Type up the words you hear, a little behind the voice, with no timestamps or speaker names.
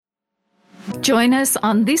Join us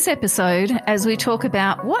on this episode as we talk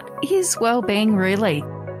about what is wellbeing really.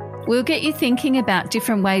 We'll get you thinking about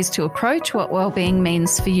different ways to approach what wellbeing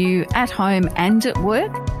means for you at home and at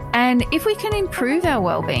work, and if we can improve our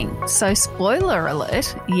wellbeing. So spoiler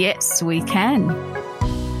alert, yes, we can.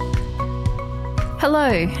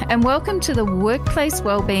 Hello, and welcome to the Workplace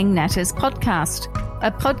Wellbeing Natters podcast,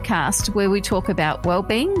 a podcast where we talk about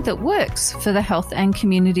wellbeing that works for the health and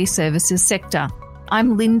community services sector.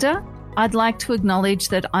 I'm Linda. I'd like to acknowledge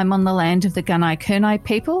that I'm on the land of the Gunai-Kurnai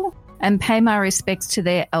people and pay my respects to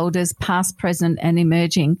their elders past, present and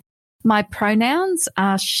emerging. My pronouns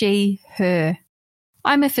are she, her.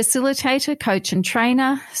 I'm a facilitator, coach and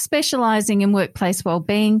trainer specialising in workplace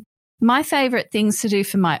wellbeing. My favourite things to do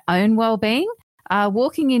for my own wellbeing are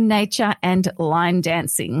walking in nature and line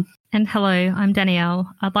dancing. And hello, I'm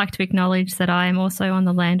Danielle. I'd like to acknowledge that I am also on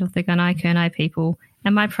the land of the Gunai-Kurnai people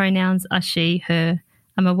and my pronouns are she, her.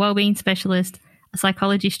 I'm a wellbeing specialist, a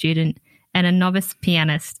psychology student, and a novice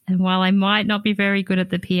pianist. And while I might not be very good at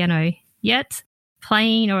the piano yet,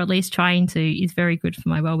 playing or at least trying to is very good for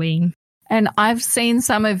my wellbeing. And I've seen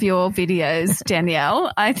some of your videos,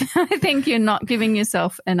 Danielle. I think you're not giving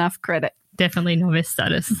yourself enough credit. Definitely novice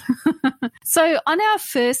status. So on our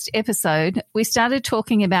first episode, we started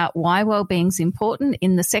talking about why wellbeing's important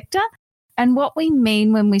in the sector and what we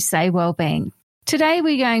mean when we say wellbeing. Today,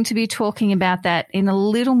 we're going to be talking about that in a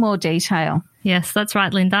little more detail. Yes, that's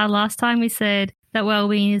right, Linda. Last time we said that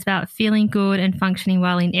wellbeing is about feeling good and functioning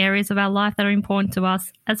well in areas of our life that are important to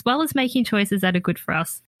us, as well as making choices that are good for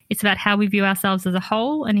us. It's about how we view ourselves as a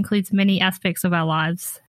whole and includes many aspects of our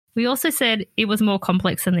lives. We also said it was more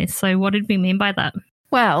complex than this. So what did we mean by that?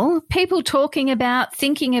 Well, people talking about,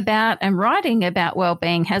 thinking about and writing about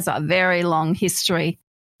wellbeing has a very long history.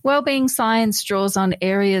 Wellbeing science draws on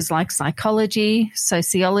areas like psychology,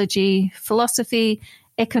 sociology, philosophy,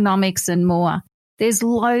 economics and more. There's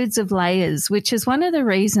loads of layers, which is one of the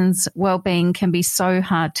reasons wellbeing can be so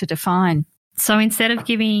hard to define. So instead of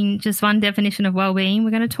giving just one definition of wellbeing, we're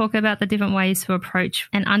going to talk about the different ways to approach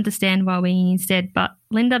and understand wellbeing instead. But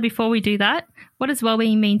Linda, before we do that, what does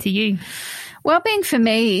wellbeing mean to you? Wellbeing for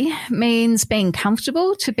me means being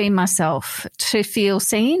comfortable to be myself, to feel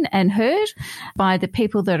seen and heard by the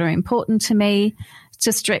people that are important to me,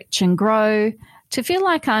 to stretch and grow, to feel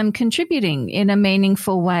like I'm contributing in a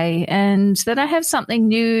meaningful way and that I have something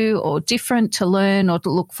new or different to learn or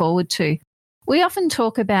to look forward to. We often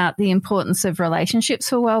talk about the importance of relationships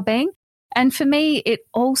for wellbeing, and for me, it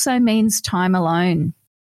also means time alone.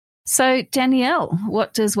 So, Danielle,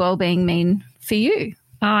 what does wellbeing mean for you?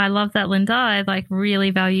 Oh, I love that, Linda. I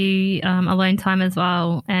really value alone time as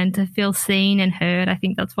well, and to feel seen and heard. I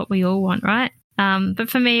think that's what we all want, right?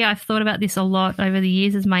 But for me, I've thought about this a lot over the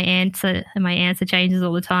years as my answer changes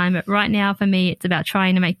all the time. But right now, for me, it's about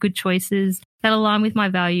trying to make good choices that align with my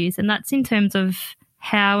values, and that's in terms of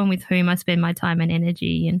how and with whom I spend my time and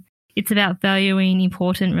energy. And it's about valuing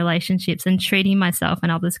important relationships and treating myself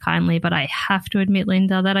and others kindly. But I have to admit,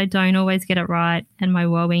 Linda, that I don't always get it right, and my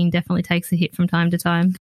wellbeing definitely takes a hit from time to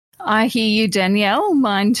time. I hear you, Danielle.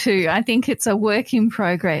 Mine too. I think it's a work in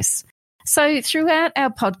progress. So throughout our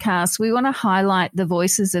podcast, we want to highlight the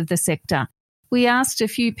voices of the sector. We asked a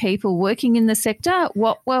few people working in the sector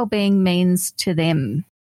what wellbeing means to them.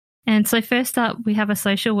 And so first up, we have a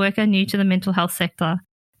social worker new to the mental health sector.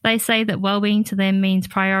 They say that wellbeing to them means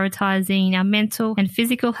prioritising our mental and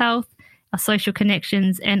physical health, our social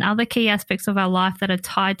connections and other key aspects of our life that are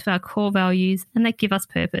tied to our core values and that give us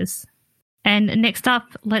purpose. And next up,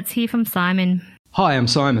 let's hear from Simon. Hi, I'm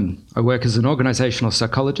Simon. I work as an organisational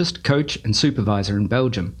psychologist, coach and supervisor in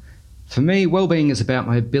Belgium. For me, wellbeing is about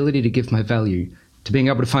my ability to give my value, to being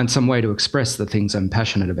able to find some way to express the things I'm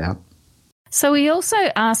passionate about. So we also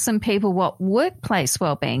asked some people what workplace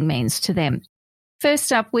wellbeing means to them.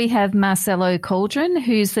 First up, we have Marcelo Cauldron,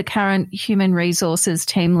 who's the current Human Resources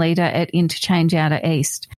Team Leader at Interchange Outer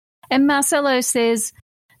East. And Marcelo says,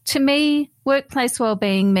 to me, workplace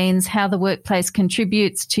wellbeing means how the workplace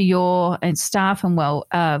contributes to your and staff and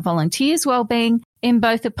volunteers' wellbeing in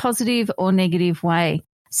both a positive or negative way.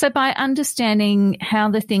 So by understanding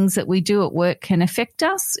how the things that we do at work can affect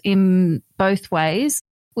us in both ways,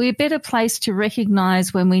 we're better placed to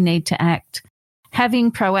recognise when we need to act.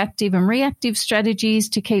 Having proactive and reactive strategies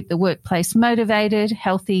to keep the workplace motivated,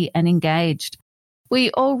 healthy and engaged. We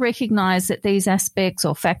all recognise that these aspects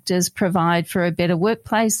or factors provide for a better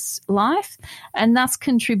workplace life and thus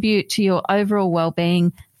contribute to your overall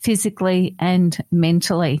wellbeing physically and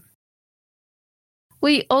mentally.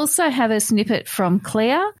 We also have a snippet from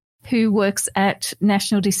Claire, who works at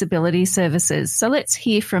National Disability Services. So let's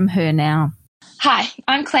hear from her now. Hi,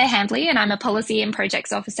 I'm Claire Hambley and I'm a Policy and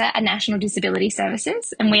Projects Officer at National Disability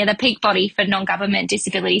Services, and we are the peak body for non-government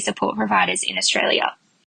disability support providers in Australia.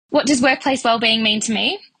 What does workplace wellbeing mean to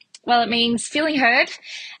me? Well, it means feeling heard,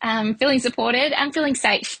 feeling supported and feeling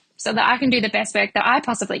safe so that I can do the best work that I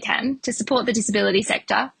possibly can to support the disability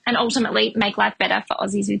sector and ultimately make life better for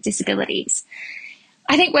Aussies with disabilities.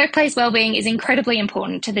 I think workplace wellbeing is incredibly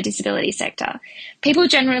important to the disability sector. People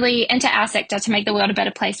generally enter our sector to make the world a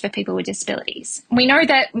better place for people with disabilities. We know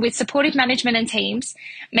that with supportive management and teams,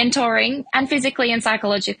 mentoring, and physically and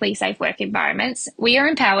psychologically safe work environments, we are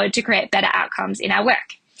empowered to create better outcomes in our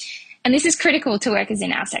work. And this is critical to workers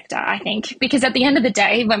in our sector, I think, because at the end of the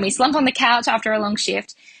day, when we slump on the couch after a long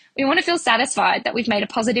shift, we want to feel satisfied that we've made a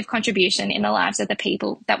positive contribution in the lives of the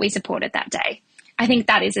people that we supported that day. I think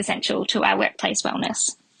that is essential to our workplace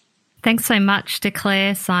wellness. Thanks so much to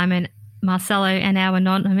Claire, Simon, Marcelo and our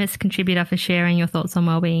anonymous contributor for sharing your thoughts on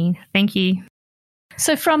wellbeing. Thank you.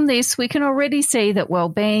 So from this, we can already see that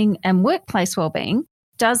wellbeing and workplace wellbeing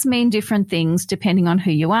does mean different things depending on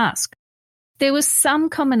who you ask. There were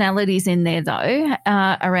some commonalities in there, though,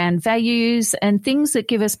 around values and things that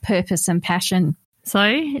give us purpose and passion.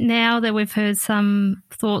 So now that we've heard some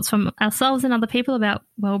thoughts from ourselves and other people about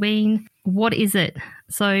wellbeing, what is it?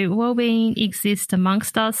 So wellbeing exists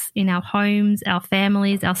amongst us in our homes, our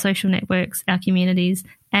families, our social networks, our communities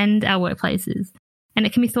and our workplaces. And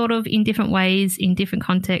it can be thought of in different ways, in different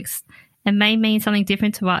contexts, and may mean something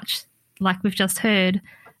different to us, like we've just heard,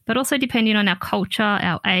 but also depending on our culture,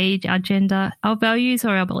 our age, our gender, our values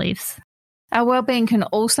or our beliefs. Our wellbeing can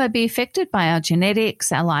also be affected by our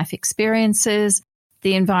genetics, our life experiences,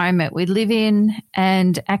 the environment we live in,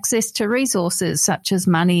 and access to resources such as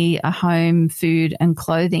money, a home, food and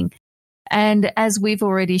clothing. And as we've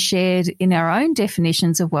already shared in our own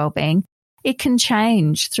definitions of wellbeing, it can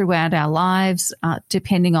change throughout our lives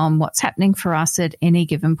depending on what's happening for us at any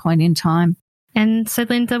given point in time. And so,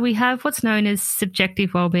 Linda, we have what's known as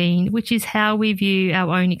subjective wellbeing, which is how we view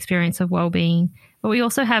our own experience of wellbeing. But we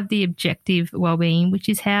also have the objective wellbeing, which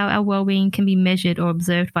is how our wellbeing can be measured or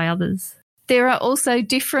observed by others. There are also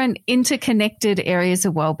different interconnected areas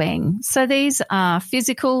of wellbeing. So these are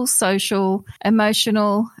physical, social,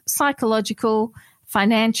 emotional, psychological,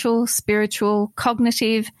 financial, spiritual,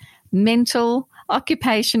 cognitive, mental,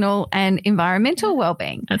 occupational and environmental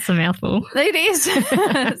wellbeing. That's a mouthful. It is.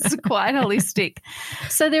 It's quite holistic.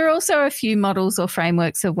 So there are also a few models or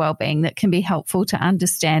frameworks of wellbeing that can be helpful to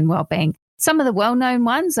understand wellbeing. Some of the well-known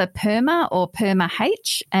ones are PERMA or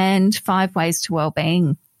PERMA-H and 5 Ways to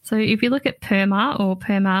Wellbeing. So if you look at PERMA or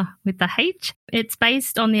PERMA with the H, it's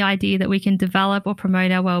based on the idea that we can develop or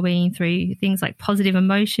promote our wellbeing through things like positive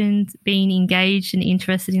emotions, being engaged and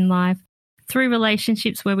interested in life, through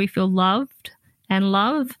relationships where we feel loved and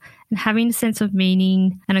love, and having a sense of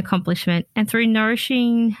meaning and accomplishment, and through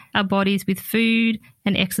nourishing our bodies with food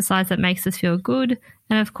and exercise that makes us feel good,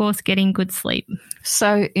 and of course getting good sleep.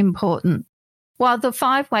 So important. While the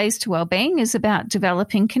 5 Ways to Wellbeing is about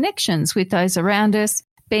developing connections with those around us,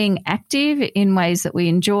 being active in ways that we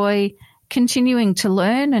enjoy, continuing to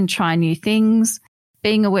learn and try new things,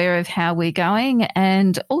 being aware of how we're going,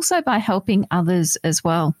 and also by helping others as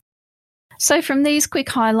well. So from these quick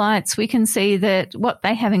highlights, we can see that what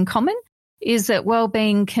they have in common is that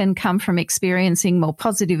wellbeing can come from experiencing more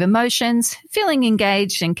positive emotions, feeling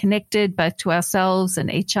engaged and connected both to ourselves and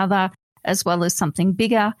each other, as well as something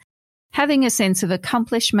bigger, having a sense of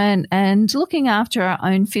accomplishment and looking after our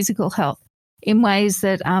own physical health in ways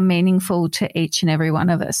that are meaningful to each and every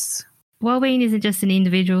one of us. Wellbeing isn't just an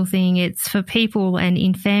individual thing, it's for people and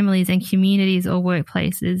in families and communities or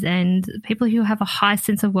workplaces, and people who have a high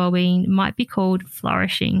sense of wellbeing might be called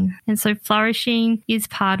flourishing. And so flourishing is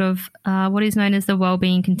part of what is known as the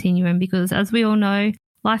wellbeing continuum, because as we all know,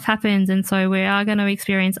 life happens, and so we are going to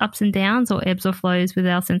experience ups and downs or ebbs or flows with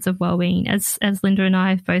our sense of wellbeing, as Linda and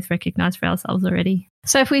I have both recognised for ourselves already.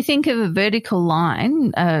 So if we think of a vertical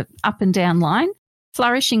line, up and down line,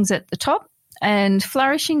 flourishing's at the top. And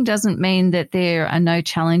flourishing doesn't mean that there are no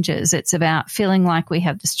challenges. It's about feeling like we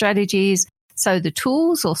have the strategies, so the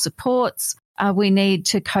tools or supports we need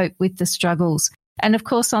to cope with the struggles. And of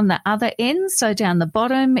course, on the other end, so down the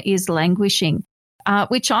bottom, is languishing,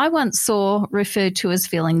 which I once saw referred to as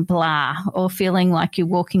feeling blah or feeling like you're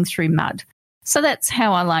walking through mud. So that's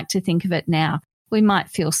how I like to think of it now. We might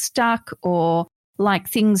feel stuck or like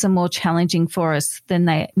things are more challenging for us than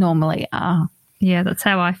they normally are. Yeah, that's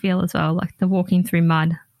how I feel as well, like the walking through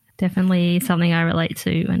mud. definitely something I relate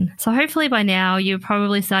to. And so hopefully by now you're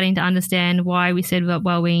probably starting to understand why we said that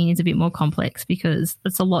wellbeing is a bit more complex, because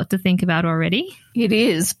it's a lot to think about already. It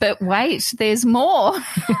is, but wait, there's more.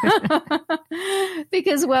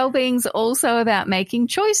 Because wellbeing's also about making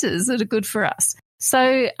choices that are good for us.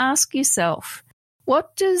 So ask yourself,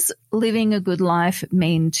 what does living a good life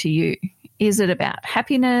mean to you? Is it about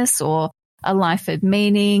happiness, or a life of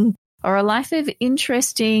meaning, or a life of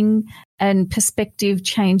interesting and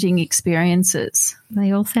perspective-changing experiences?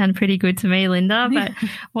 They all sound pretty good to me, Linda, but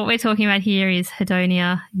what we're talking about here is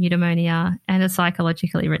hedonia, eudaimonia, and a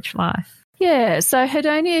psychologically rich life. Yeah, so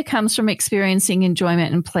hedonia comes from experiencing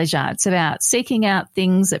enjoyment and pleasure. It's about seeking out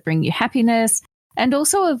things that bring you happiness and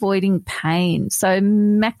also avoiding pain. So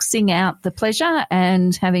maxing out the pleasure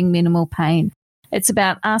and having minimal pain. It's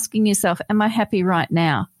about asking yourself, am I happy right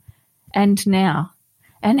now? And now?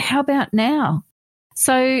 And how about now?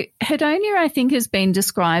 So hedonia, I think, has been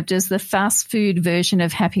described as the fast food version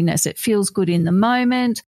of happiness. It feels good in the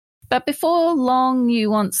moment, but before long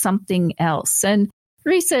you want something else. And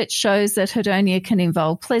research shows that hedonia can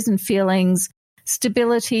involve pleasant feelings,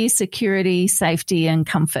 stability, security, safety, and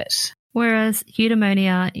comfort. Whereas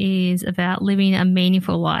eudaimonia is about living a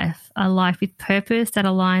meaningful life, a life with purpose that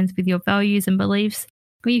aligns with your values and beliefs,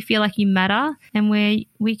 where you feel like you matter and where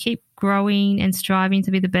we keep growing and striving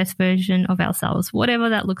to be the best version of ourselves, whatever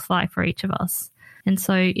that looks like for each of us. And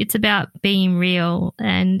so it's about being real,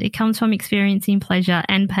 and it comes from experiencing pleasure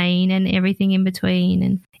and pain and everything in between.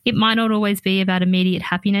 And it might not always be about immediate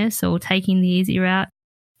happiness or taking the easy route.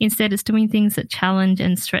 Instead, it's doing things that challenge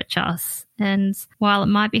and stretch us. And while it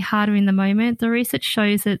might be harder in the moment, the research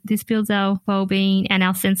shows that this builds our well-being and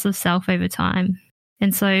our sense of self over time.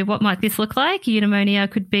 And so what might this look like? Eudaimonia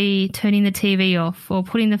could be turning the TV off, or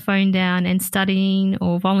putting the phone down and studying,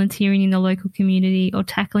 or volunteering in the local community, or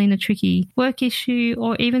tackling a tricky work issue,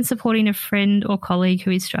 or even supporting a friend or colleague who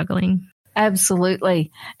is struggling. Absolutely.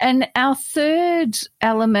 And our third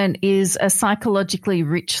element is a psychologically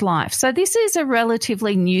rich life. So this is a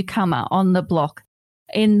relatively newcomer on the block,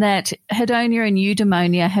 in that hedonia and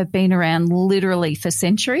eudaimonia have been around literally for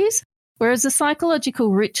centuries, whereas a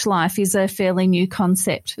psychological rich life is a fairly new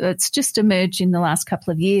concept that's just emerged in the last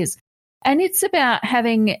couple of years. And it's about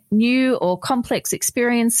having new or complex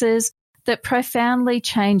experiences that profoundly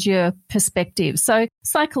change your perspective. So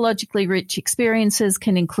psychologically rich experiences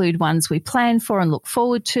can include ones we plan for and look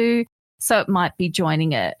forward to. So it might be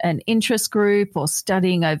joining an interest group, or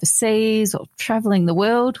studying overseas, or traveling the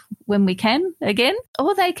world when we can again.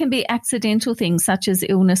 Or they can be accidental things such as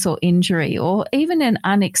illness or injury, or even an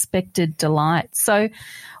unexpected delight. So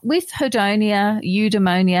with hedonia,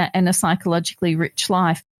 eudaimonia, and a psychologically rich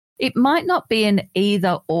life, it might not be an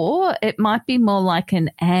either or, it might be more like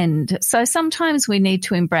an and. So sometimes we need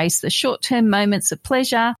to embrace the short-term moments of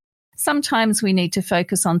pleasure. Sometimes we need to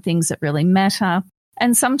focus on things that really matter.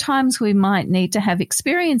 And sometimes we might need to have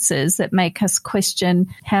experiences that make us question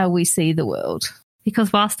how we see the world.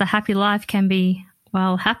 Because whilst a happy life can be,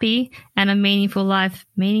 well, happy, and a meaningful life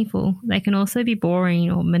meaningful, they can also be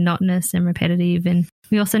boring or monotonous and repetitive. And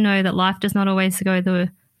we also know that life does not always go the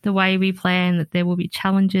way we plan, that there will be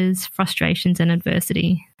challenges, frustrations, and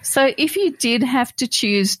adversity. So if you did have to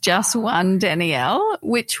choose just one, Danielle,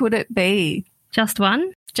 which would it be? Just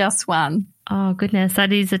one? Just one. Oh, goodness,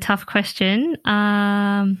 that is a tough question.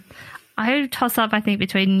 I would toss up, I think,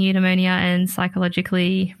 between eudaimonia and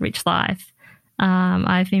psychologically rich life.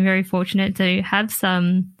 I've been very fortunate to have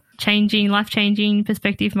some life-changing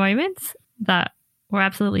perspective moments that were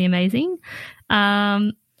absolutely amazing.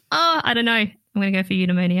 I don't know. I'm going to go for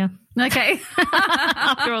eudaimonia. Okay.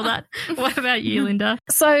 After all that. What about you, Linda?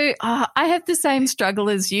 So I have the same struggle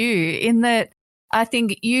as you, in that I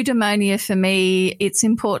think eudaimonia, for me, it's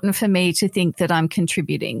important for me to think that I'm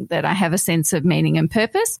contributing, that I have a sense of meaning and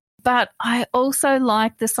purpose. But I also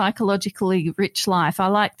like the psychologically rich life. I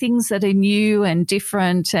like things that are new and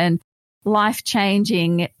different and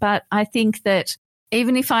life-changing. But I think that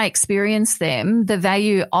even if I experience them, the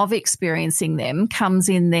value of experiencing them comes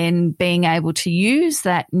in then being able to use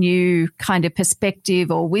that new kind of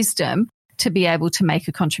perspective or wisdom to be able to make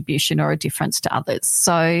a contribution or a difference to others.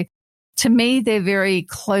 So to me, they're very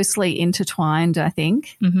closely intertwined, I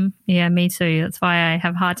think. Mm-hmm. Yeah, me too. That's why I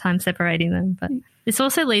have a hard time separating them. But this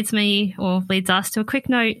also leads us to a quick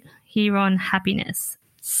note here on happiness.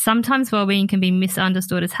 Sometimes well-being can be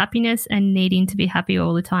misunderstood as happiness and needing to be happy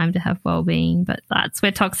all the time to have well-being, but that's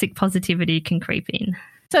where toxic positivity can creep in.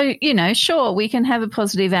 So, sure, we can have a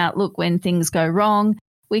positive outlook when things go wrong.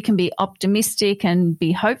 We can be optimistic and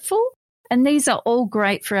be hopeful, and these are all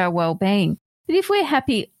great for our well-being. But if we're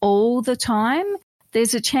happy all the time,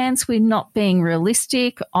 there's a chance we're not being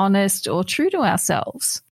realistic, honest, or true to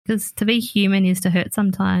ourselves. Because to be human is to hurt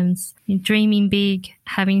sometimes. Dreaming big,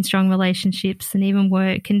 having strong relationships, and even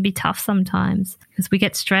work can be tough sometimes because we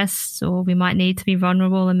get stressed, or we might need to be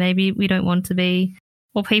vulnerable and maybe we don't want to be,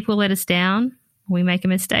 or people let us down, or we make a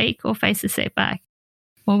mistake or face a setback,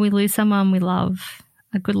 or we lose someone we love.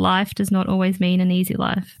 A good life does not always mean an easy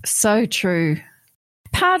life. So true.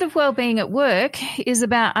 Part of wellbeing at work is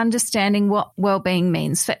about understanding what wellbeing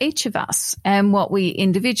means for each of us and what we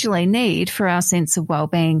individually need for our sense of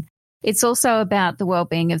wellbeing. It's also about the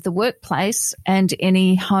wellbeing of the workplace and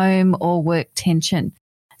any home or work tension.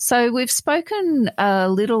 So we've spoken a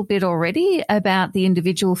little bit already about the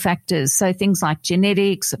individual factors, so things like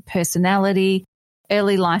genetics, personality,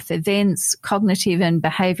 early life events, cognitive and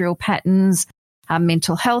behavioural patterns,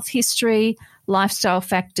 mental health history, lifestyle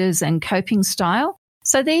factors and coping style.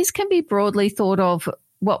 So these can be broadly thought of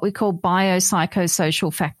what we call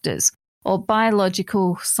biopsychosocial factors, or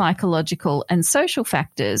biological, psychological and social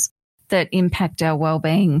factors that impact our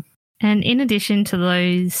well-being. And in addition to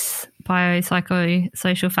those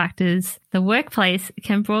biopsychosocial factors, the workplace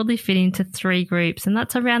can broadly fit into 3 groups, and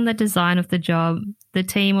that's around the design of the job, the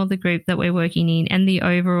team or the group that we're working in, and the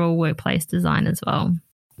overall workplace design as well.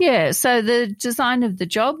 Yeah, so the design of the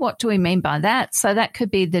job, what do we mean by that? So that could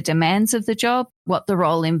be the demands of the job, what the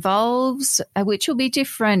role involves, which will be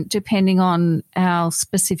different depending on our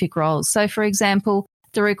specific roles. So, for example,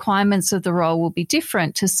 the requirements of the role will be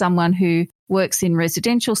different to someone who works in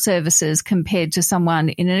residential services compared to someone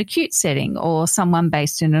in an acute setting or someone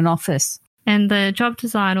based in an office. And the job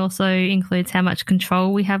design also includes how much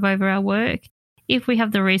control we have over our work, if we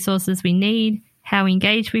have the resources we need, how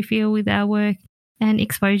engaged we feel with our work, and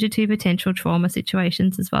exposure to potential trauma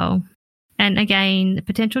situations as well. And again,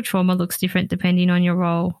 potential trauma looks different depending on your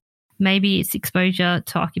role. Maybe it's exposure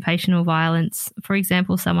to occupational violence, for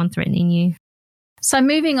example, someone threatening you. So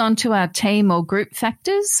moving on to our team or group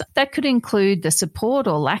factors, that could include the support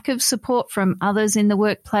or lack of support from others in the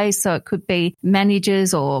workplace. So it could be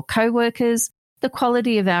managers or co-workers, the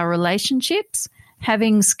quality of our relationships,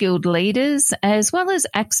 having skilled leaders, as well as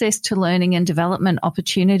access to learning and development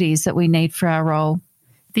opportunities that we need for our role.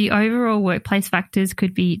 The overall workplace factors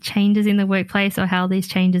could be changes in the workplace or how these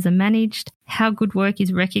changes are managed, how good work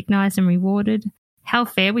is recognised and rewarded, how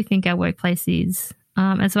fair we think our workplace is,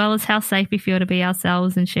 as well as how safe we feel to be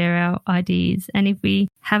ourselves and share our ideas, and if we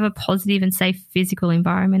have a positive and safe physical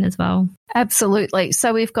environment as well. Absolutely.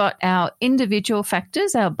 So we've got our individual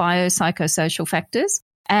factors, our biopsychosocial factors,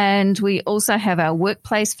 and we also have our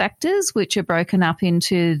workplace factors, which are broken up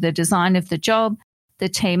into the design of the job, the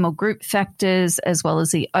team or group factors, as well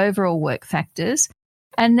as the overall work factors.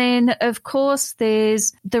 And then, of course,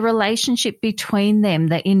 there's the relationship between them,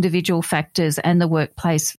 the individual factors and the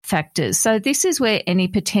workplace factors. So this is where any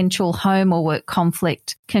potential home or work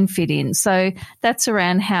conflict can fit in. So that's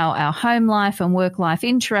around how our home life and work life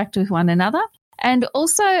interact with one another, and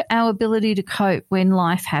also our ability to cope when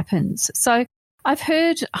life happens. So I've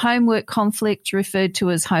heard homework conflict referred to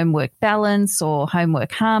as homework balance or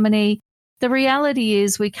homework harmony. The reality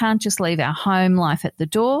is we can't just leave our home life at the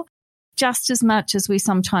door, just as much as we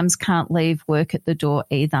sometimes can't leave work at the door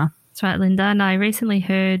either. That's right, Linda. And I recently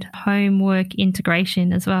heard homework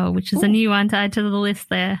integration as well, which is a new one to add to the list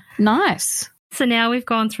there. Nice. So now we've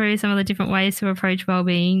gone through some of the different ways to approach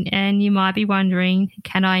wellbeing, and you might be wondering,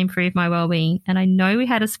 can I improve my wellbeing? And I know we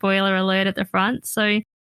had a spoiler alert at the front, so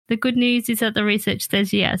the good news is that the research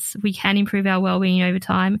says yes, we can improve our wellbeing over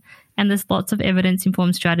time, and there's lots of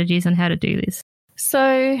evidence-informed strategies on how to do this.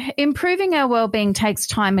 So improving our wellbeing takes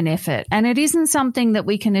time and effort, and it isn't something that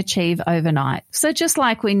we can achieve overnight. So just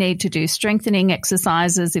like we need to do strengthening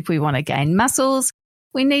exercises if we want to gain muscles,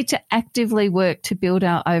 we need to actively work to build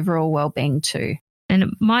our overall wellbeing too. And it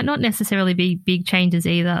might not necessarily be big changes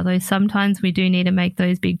either, though sometimes we do need to make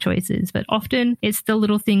those big choices. But often it's the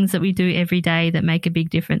little things that we do every day that make a big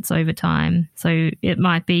difference over time. So it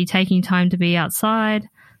might be taking time to be outside,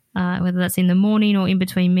 whether that's in the morning or in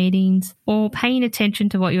between meetings, or paying attention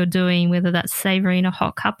to what you're doing, whether that's savouring a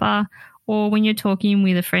hot cuppa or when you're talking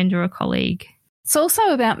with a friend or a colleague. It's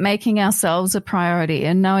also about making ourselves a priority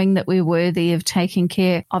and knowing that we're worthy of taking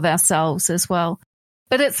care of ourselves as well.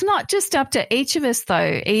 But it's not just up to each of us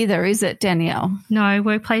though either, is it, Danielle? No,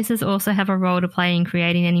 workplaces also have a role to play in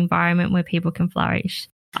creating an environment where people can flourish.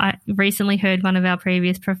 I recently heard one of our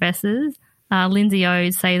previous professors, Lindsay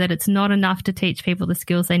O's, say that it's not enough to teach people the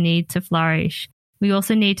skills they need to flourish. We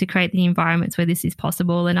also need to create the environments where this is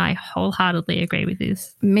possible, and I wholeheartedly agree with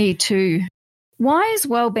this. Me too. Why is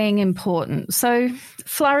wellbeing important? So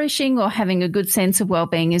flourishing or having a good sense of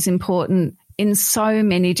wellbeing is important in so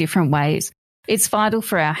many different ways. It's vital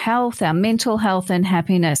for our health, our mental health and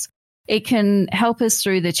happiness. It can help us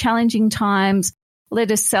through the challenging times,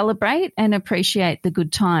 let us celebrate and appreciate the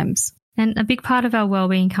good times. And a big part of our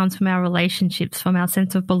well-being comes from our relationships, from our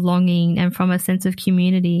sense of belonging and from a sense of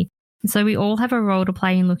community. And so we all have a role to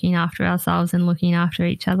play in looking after ourselves and looking after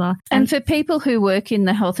each other. And for people who work in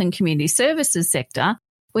the health and community services sector,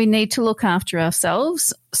 we need to look after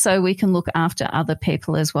ourselves so we can look after other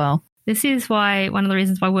people as well. This is why one of the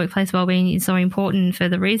reasons why workplace wellbeing is so important, for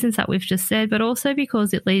the reasons that we've just said, but also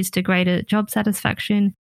because it leads to greater job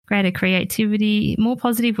satisfaction, greater creativity, more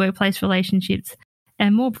positive workplace relationships,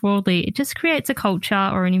 and more broadly, it just creates a culture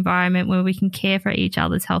or an environment where we can care for each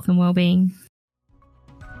other's health and wellbeing.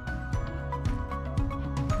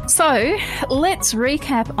 So let's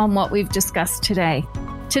recap on what we've discussed today.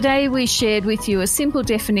 Today we shared with you a simple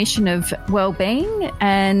definition of well-being,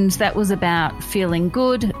 and that was about feeling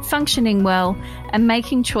good, functioning well, and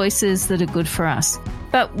making choices that are good for us.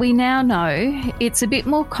 But we now know it's a bit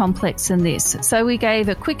more complex than this. So we gave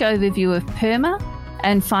a quick overview of PERMA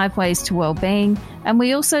and 5 ways to well-being, and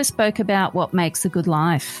we also spoke about what makes a good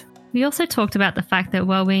life. We also talked about the fact that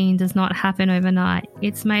well-being does not happen overnight.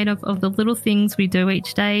 It's made up of the little things we do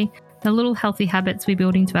each day, the little healthy habits we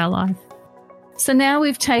build into our life. So now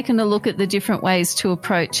we've taken a look at the different ways to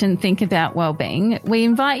approach and think about well-being. We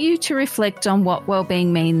invite you to reflect on what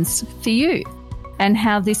well-being means for you and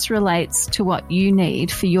how this relates to what you need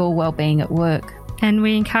for your well-being at work. And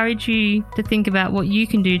we encourage you to think about what you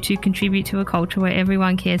can do to contribute to a culture where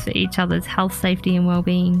everyone cares for each other's health, safety and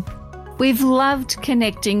well-being. We've loved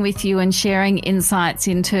connecting with you and sharing insights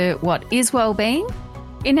into what is well-being.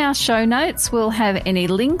 In our show notes, we'll have any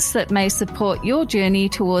links that may support your journey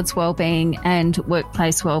towards well-being and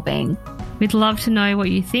workplace well-being. We'd love to know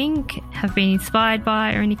what you think, have been inspired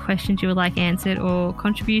by, or any questions you would like answered or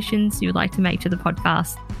contributions you would like to make to the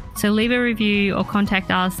podcast. So leave a review or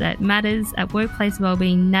contact us at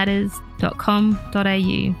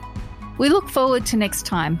matters@workplacewellbeingnatters.com.au. We look forward to next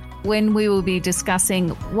time when we will be discussing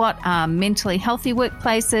what are mentally healthy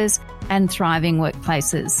workplaces and thriving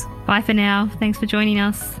workplaces. Bye for now. Thanks for joining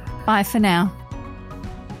us. Bye for now.